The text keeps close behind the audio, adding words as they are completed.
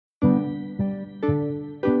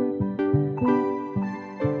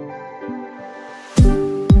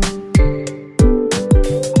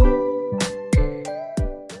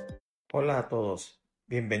todos,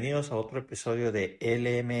 bienvenidos a otro episodio de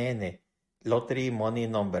LMN, Lottery Money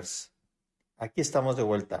Numbers. Aquí estamos de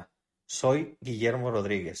vuelta. Soy Guillermo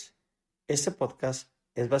Rodríguez. Este podcast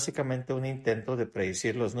es básicamente un intento de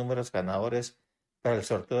predecir los números ganadores para el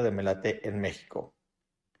sorteo de Melate en México.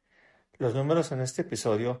 Los números en este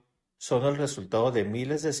episodio son el resultado de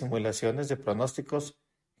miles de simulaciones de pronósticos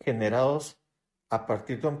generados a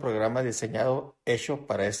partir de un programa diseñado hecho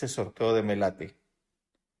para este sorteo de Melate.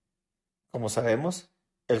 Como sabemos,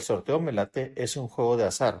 el sorteo Melate es un juego de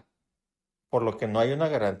azar, por lo que no hay una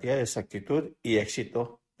garantía de exactitud y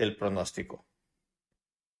éxito del pronóstico.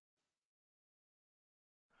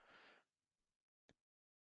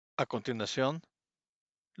 A continuación,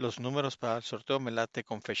 los números para el sorteo Melate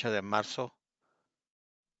con fecha de marzo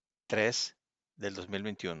 3 del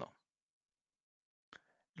 2021.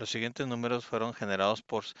 Los siguientes números fueron generados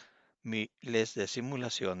por miles de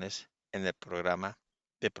simulaciones en el programa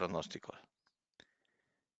de pronósticos.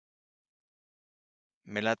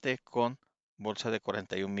 Melate con bolsa de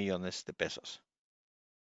 41 millones de pesos.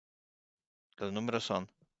 Los números son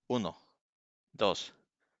 1, 2,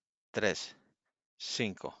 3,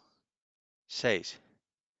 5, 6,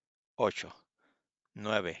 8,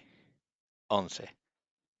 9, 11,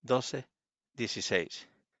 12, 16,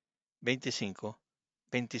 25,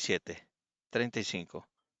 27, 35,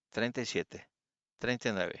 37,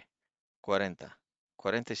 39, 40,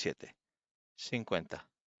 47, 50,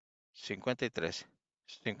 53,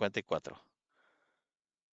 54.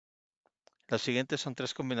 Las siguientes son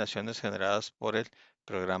tres combinaciones generadas por el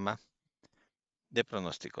programa de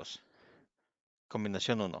pronósticos.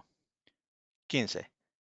 Combinación 1, 15,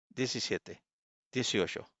 17,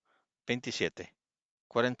 18, 27,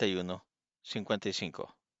 41,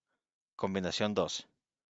 55. Combinación 2,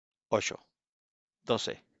 8,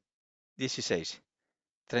 12, 16,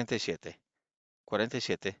 37,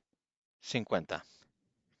 47, 50.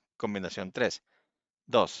 Combinación 3,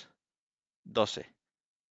 2, 12,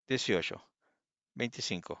 18,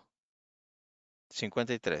 25,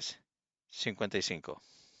 53, 55.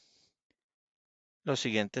 Los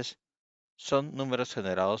siguientes son números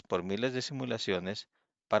generados por miles de simulaciones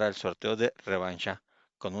para el sorteo de revancha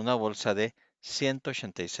con una bolsa de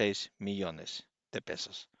 186 millones de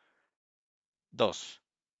pesos. 2,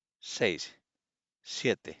 6,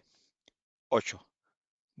 7, 8,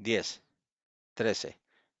 10, 13,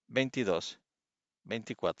 22,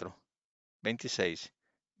 24, 26,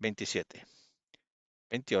 27,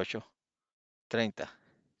 28, 30,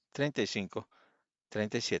 35,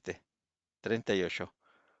 37, 38,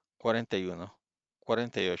 41,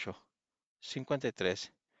 48,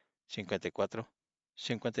 53, 54,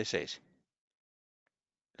 56.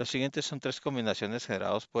 Los siguientes son tres combinaciones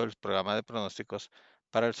generadas por el programa de pronósticos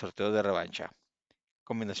para el sorteo de revancha.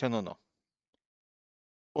 Combinación 1,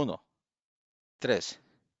 1, 3,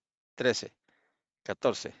 13,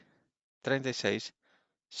 14, 36,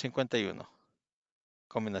 51.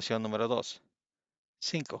 Combinación número 2,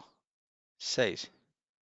 5, 6,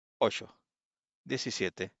 8,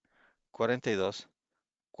 17, 42,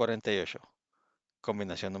 48.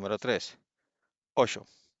 Combinación número 3, 8,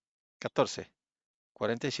 14,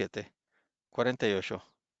 47, 48,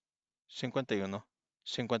 51,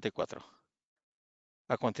 54.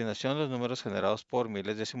 A continuación, los números generados por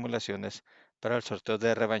miles de simulaciones para el sorteo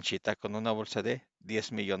de revanchita con una bolsa de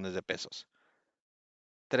 10 millones de pesos.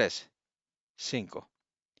 3, 5,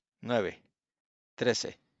 9,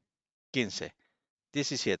 13, 15,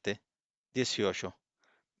 17, 18,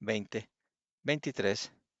 20,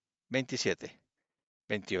 23, 27,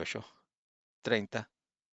 28, 30,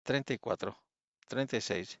 34,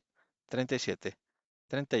 36, 37,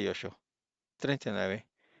 38, 39,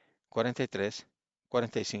 43,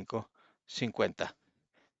 45, 50.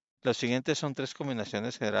 Los siguientes son tres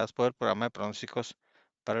combinaciones generadas por el programa de pronósticos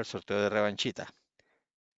para el sorteo de revanchita.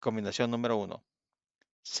 Combinación número 1,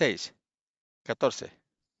 6, 14,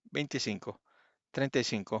 25,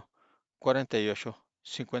 35, 48,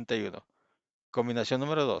 51. Combinación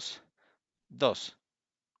número 2, 2,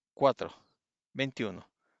 4, 21,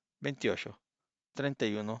 28,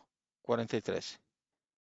 31, 43.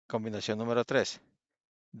 Combinación número 3,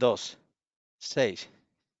 2, 6,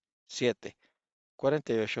 7,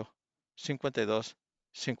 48, 52,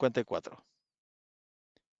 54.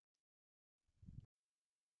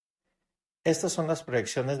 Estas son las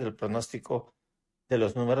proyecciones del pronóstico de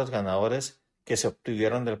los números ganadores que se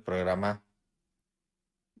obtuvieron del programa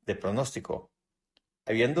de pronóstico.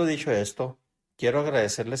 Habiendo dicho esto, quiero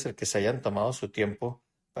agradecerles el que se hayan tomado su tiempo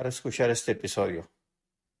para escuchar este episodio.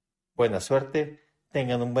 Buena suerte,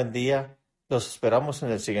 tengan un buen día, los esperamos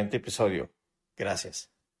en el siguiente episodio.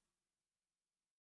 Gracias.